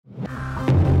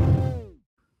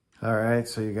All right,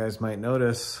 so you guys might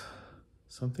notice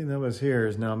something that was here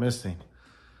is now missing.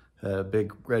 The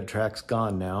big red track's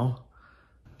gone now.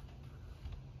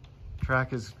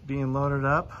 Track is being loaded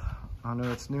up onto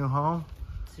its new home.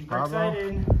 Super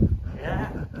excited.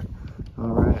 Yeah. All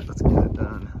right, let's get it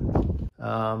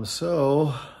done.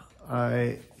 So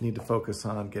I need to focus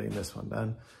on getting this one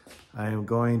done. I am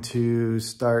going to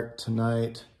start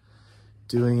tonight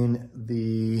doing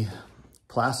the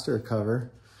plaster cover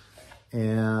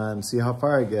and see how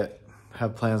far I get.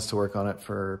 Have plans to work on it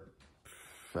for,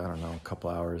 I don't know, a couple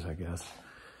hours, I guess.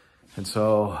 And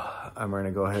so I'm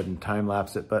gonna go ahead and time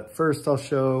lapse it. But first I'll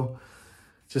show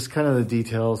just kind of the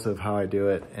details of how I do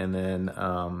it. And then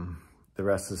the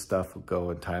rest of the stuff will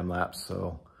go in time lapse.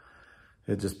 So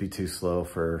it'd just be too slow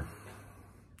for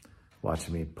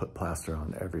watching me put plaster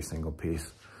on every single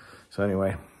piece. So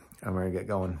anyway, I'm gonna get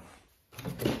going.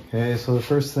 Okay, so the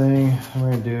first thing I'm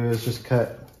gonna do is just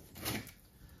cut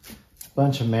a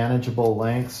bunch of manageable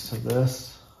lengths of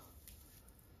this.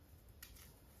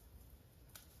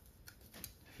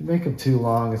 If you make them too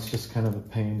long, it's just kind of a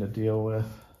pain to deal with.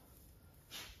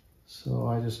 So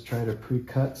I just try to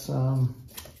pre-cut some,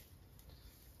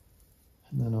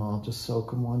 and then I'll just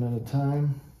soak them one at a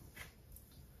time.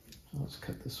 Let's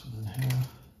cut this one in half.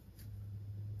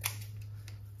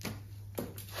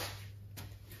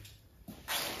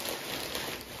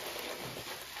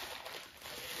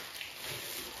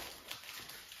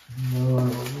 No, I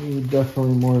will need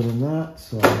definitely more than that,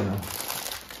 so I'm gonna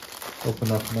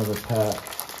open up another pack.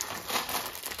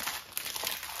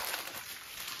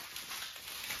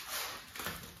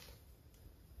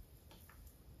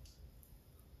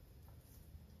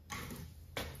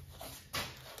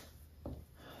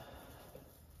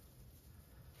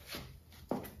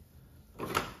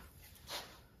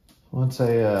 Once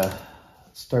I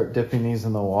start dipping these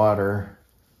in the water,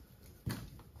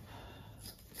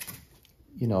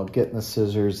 you know, getting the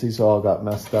scissors, these all got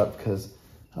messed up because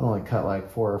I only cut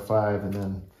like 4 or 5, and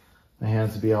then my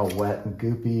hands would be all wet and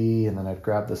goopy, and then I'd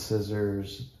grab the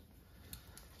scissors.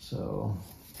 So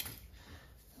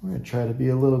we're gonna try to be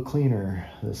a little cleaner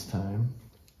this time.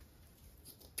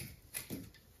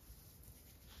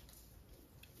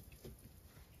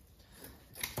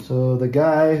 So the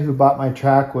guy who bought my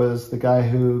track was the guy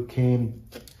who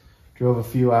drove a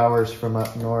few hours from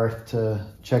up north to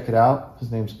check it out.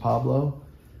 His name's Pablo.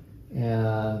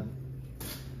 And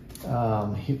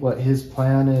what his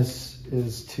plan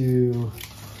is to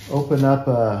open up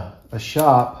a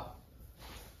shop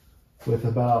with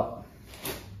about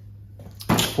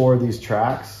 4 of these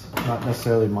tracks, not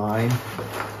necessarily mine.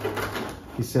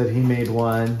 He said he made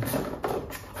one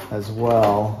as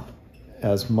well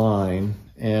as mine,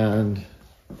 and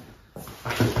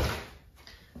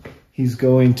he's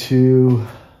going to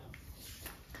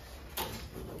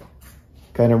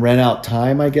kind of rent out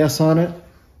time, I guess, on it.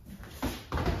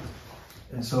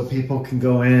 And so people can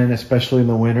go in, especially in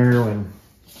the winter when,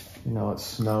 you know, it's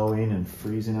snowing and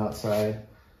freezing outside.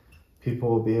 People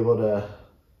will be able to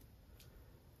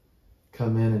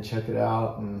come in and check it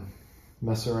out and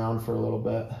mess around for a little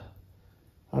bit.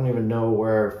 I don't even know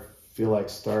where I feel like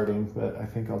starting, but I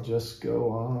think I'll just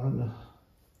go on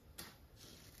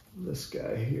this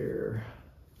guy here.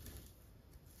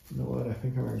 You know what? I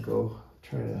think I'm gonna go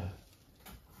try to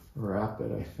wrap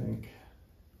it, I think.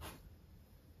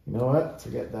 You know what?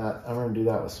 Forget that. I'm gonna do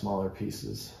that with smaller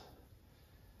pieces.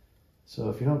 So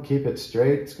if you don't keep it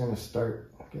straight, it's gonna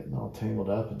start getting all tangled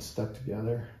up and stuck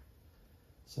together.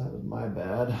 So that was my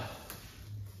bad.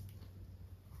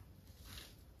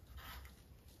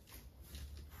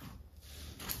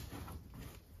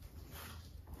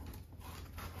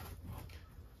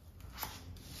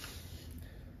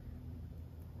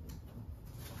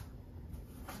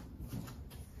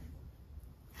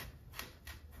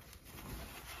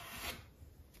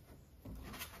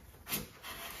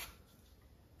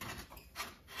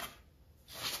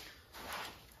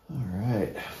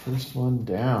 First one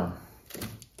down.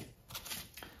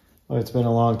 Well, it's been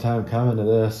a long time coming to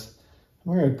this.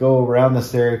 I'm gonna go around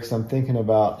this area because I'm thinking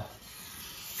about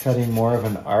cutting more of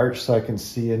an arch so I can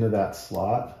see into that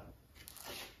slot.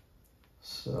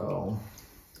 So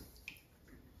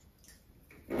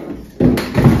that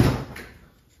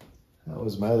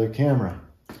was my other camera.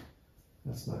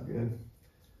 That's not good.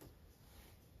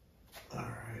 All right.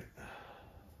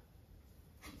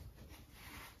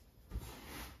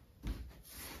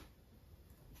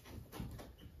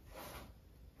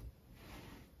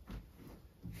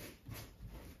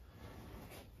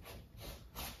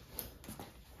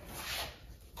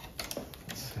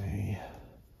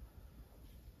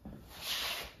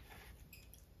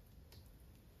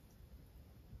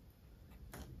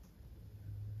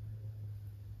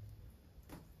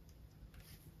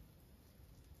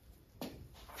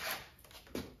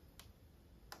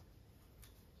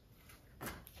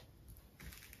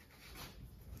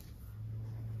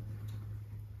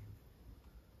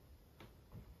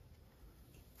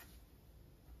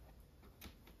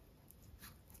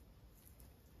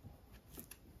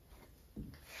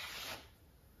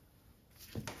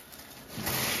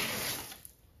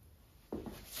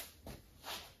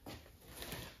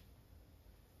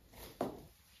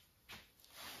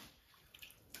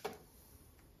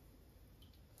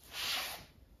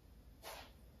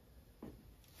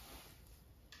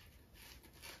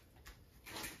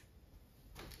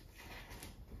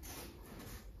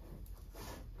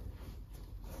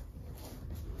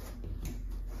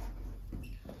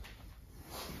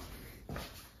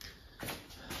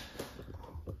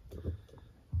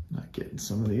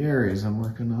 some of the areas I'm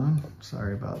working on.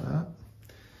 Sorry about that.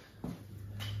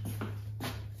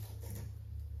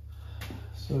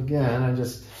 So again, I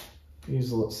just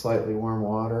use a little slightly warm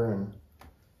water and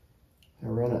I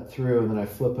run it through, and then I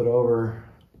flip it over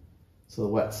so the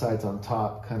wet side's on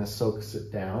top, kind of soaks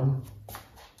it down.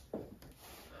 I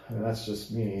mean, that's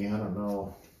just me. I don't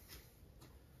know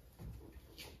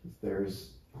if there's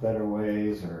better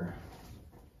ways or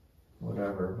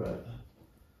whatever, but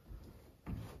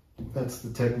that's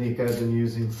the technique I've been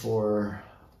using for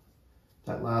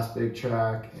that last big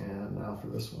track and now for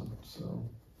this one. So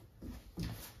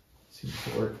seems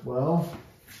to work well.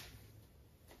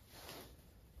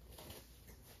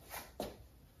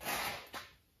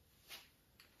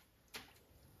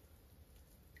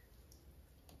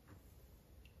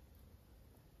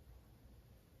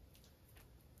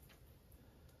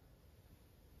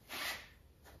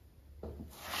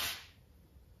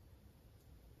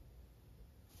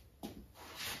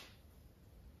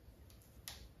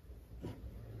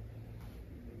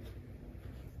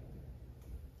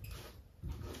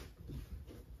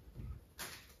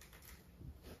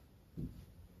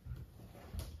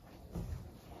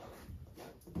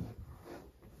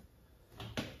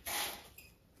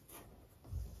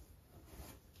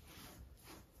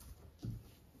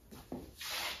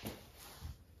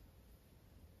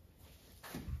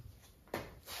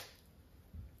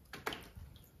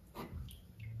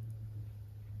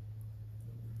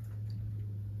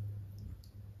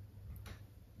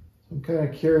 I'm kind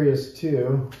of curious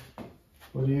too,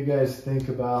 what do you guys think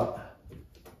about,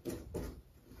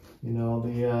 you know,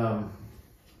 the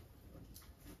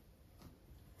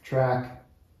track,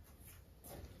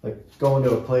 like going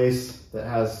to a place that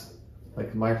has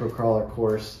like a microcrawler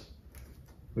course?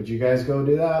 Would you guys go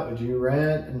do that? Would you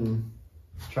rent and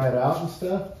try it out and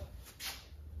stuff?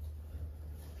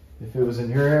 If it was in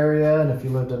your area and if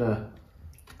you lived in a,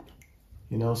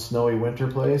 you know, snowy winter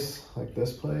place like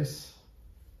this place?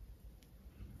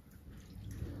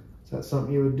 Is that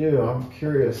something you would do? I'm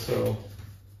curious, so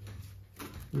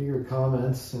eager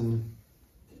comments, and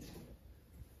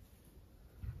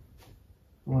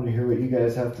I want to hear what you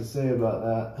guys have to say about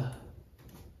that.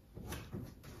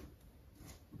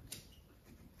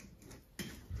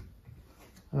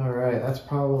 All right, that's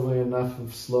probably enough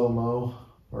of slow-mo,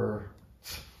 or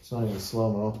it's not even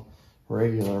slow-mo,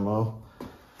 regular mo.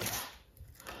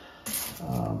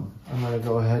 I'm gonna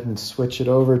go ahead and switch it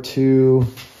over to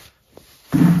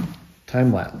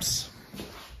time lapse.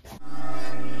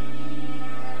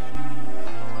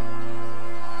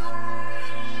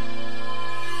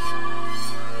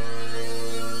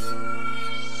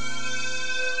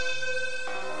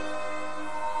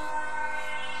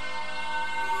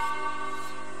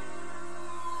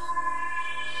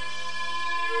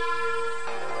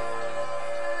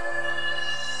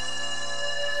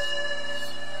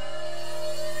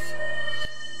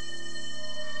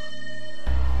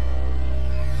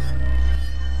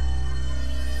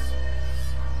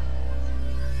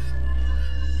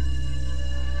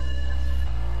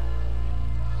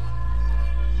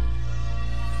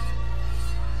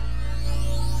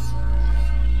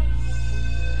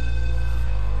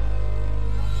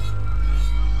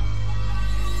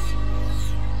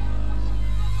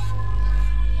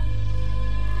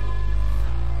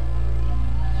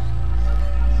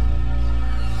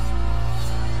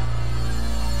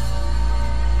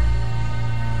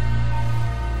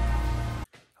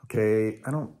 Okay,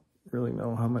 I don't really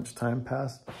know how much time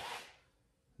passed.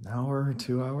 An hour or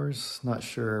 2 hours, not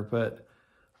sure, but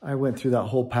I went through that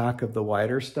whole pack of the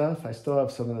wider stuff. I still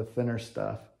have some of the thinner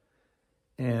stuff.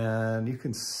 And you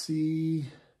can see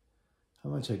how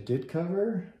much I did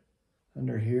cover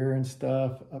under here and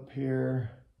stuff, up here,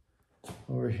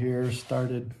 over here,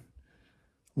 started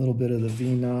a little bit of the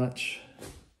V-notch,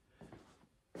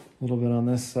 a little bit on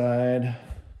this side.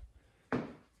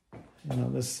 And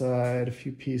on this side, a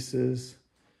few pieces.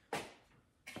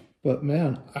 But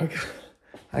man,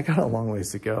 I got a long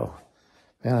ways to go.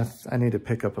 Man, I need to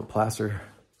pick up a plaster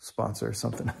sponsor or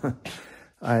something.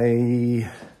 I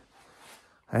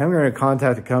am going to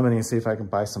contact a company and see if I can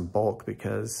buy some bulk,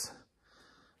 because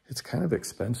it's kind of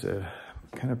expensive,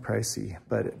 kind of pricey,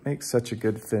 but it makes such a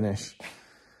good finish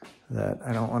that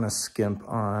I don't want to skimp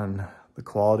on the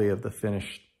quality of the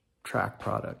finished track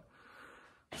product.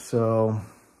 So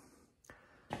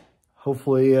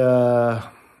hopefully that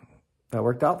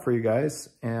worked out for you guys,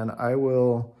 and I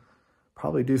will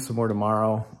probably do some more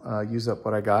tomorrow, use up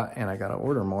what I got, and I got to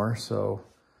order more, so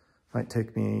it might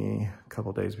take me a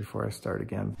couple days before I start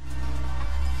again.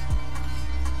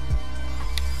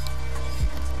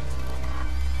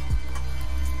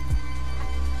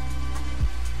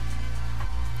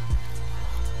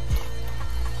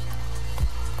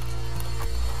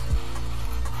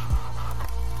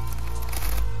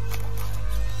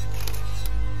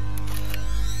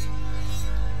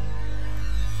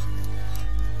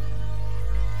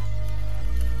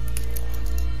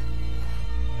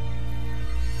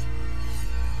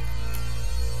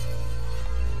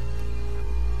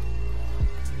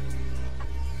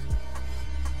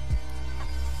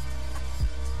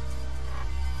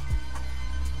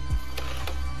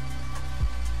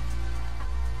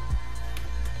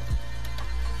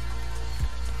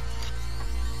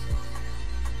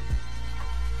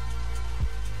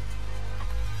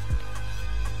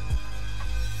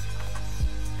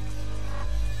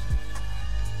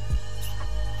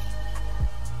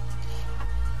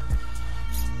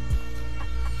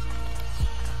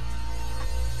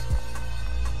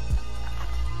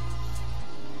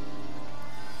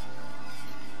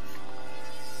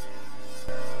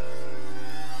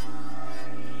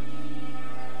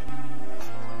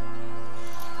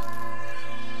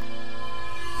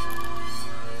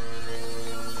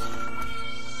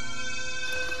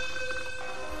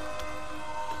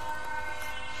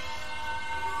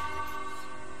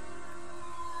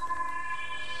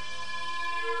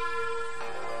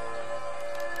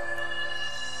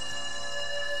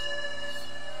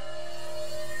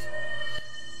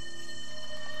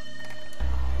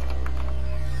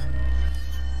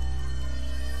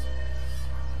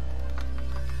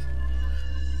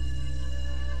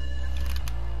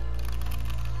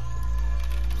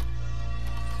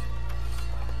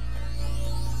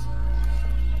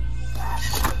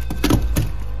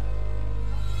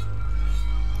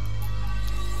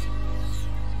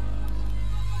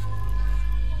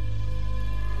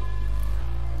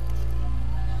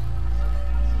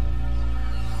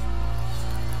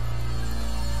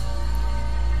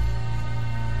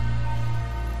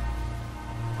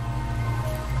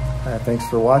 thanks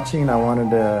for watching. I wanted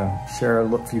to share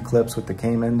a few clips with the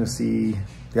Cayman to see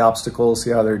the obstacles, see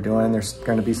how they're doing. There's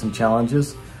going to be some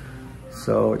challenges.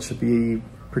 So it should be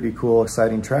pretty cool,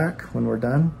 exciting track when we're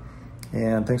done.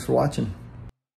 And thanks for watching.